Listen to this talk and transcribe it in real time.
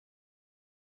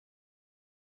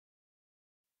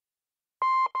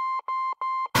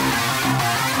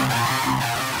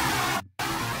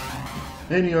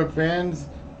Hey New York fans,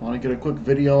 want to get a quick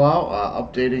video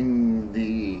out updating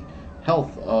the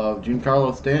health of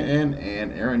Giancarlo Stanton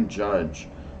and Aaron Judge.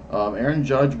 Aaron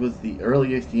Judge was the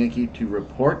earliest Yankee to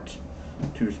report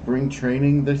to spring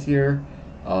training this year.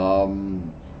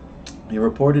 He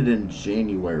reported in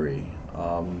January.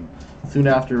 Soon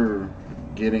after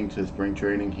getting to spring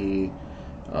training, he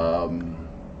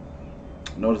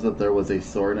noticed that there was a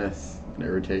soreness, an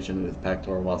irritation in his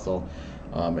pectoral muscle.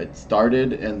 It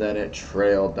started and then it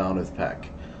trailed down his pec.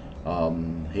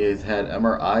 He has had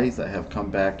MRIs that have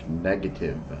come back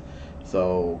negative.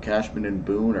 So Cashman and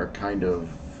Boone are kind of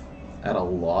at a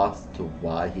loss to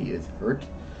why he is hurt.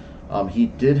 He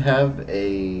did have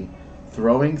a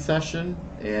throwing session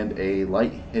and a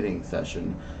light hitting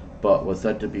session, but was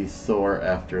said to be sore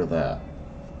after that.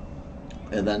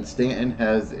 And then Stanton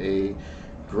has a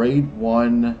grade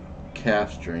 1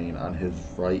 calf strain on his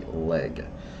right leg.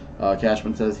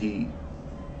 Cashman says he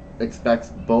expects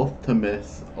both to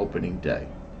miss opening day.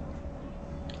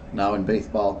 Now in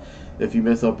baseball, if you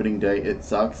miss opening day, it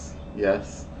sucks,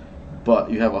 yes, but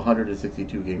you have a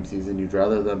 162 game season. You'd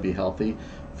rather them be healthy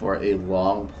for a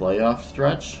long playoff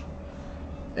stretch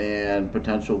and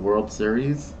potential World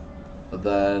Series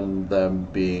than them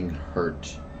being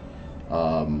hurt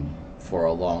for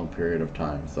a long period of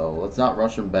time. So let's not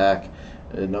rush them back.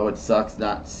 I know it sucks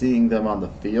not seeing them on the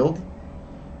field,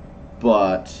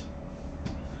 but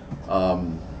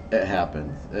it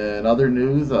happens. In other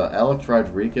news, Alex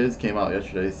Rodriguez came out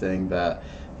yesterday saying that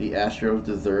the Astros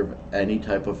deserve any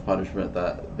type of punishment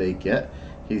that they get.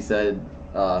 He said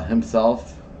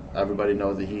himself, everybody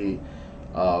knows that he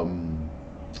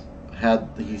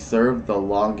served the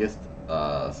longest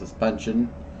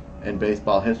suspension in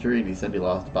baseball history, and he said he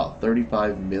lost about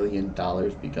 $35 million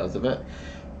because of it.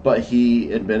 But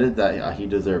he admitted that he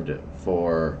deserved it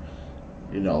for,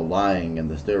 lying and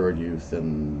the steroid use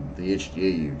and the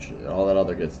HGA use and all that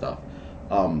other good stuff.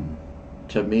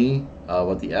 To me,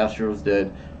 what the Astros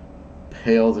did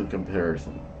pales in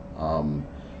comparison.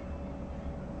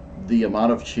 The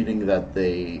amount of cheating that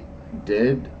they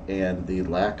did and the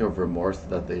lack of remorse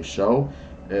that they show,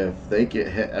 if they get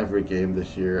hit every game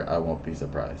this year, I won't be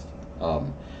surprised.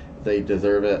 They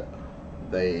deserve it.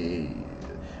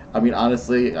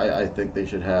 Honestly, I think they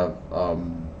should have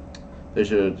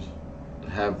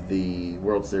the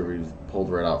World Series pulled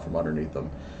right out from underneath them.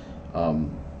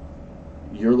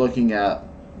 You're looking at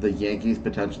the Yankees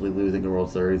potentially losing a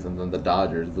World Series and then the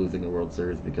Dodgers losing a World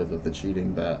Series because of the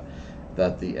cheating that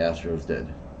the Astros did.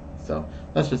 So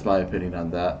that's just my opinion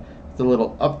on that. It's a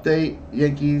little update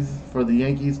for the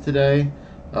Yankees today.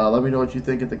 Let me know what you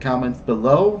think in the comments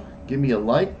below. Give me a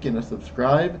like and a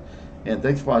subscribe. And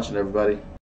thanks for watching, everybody.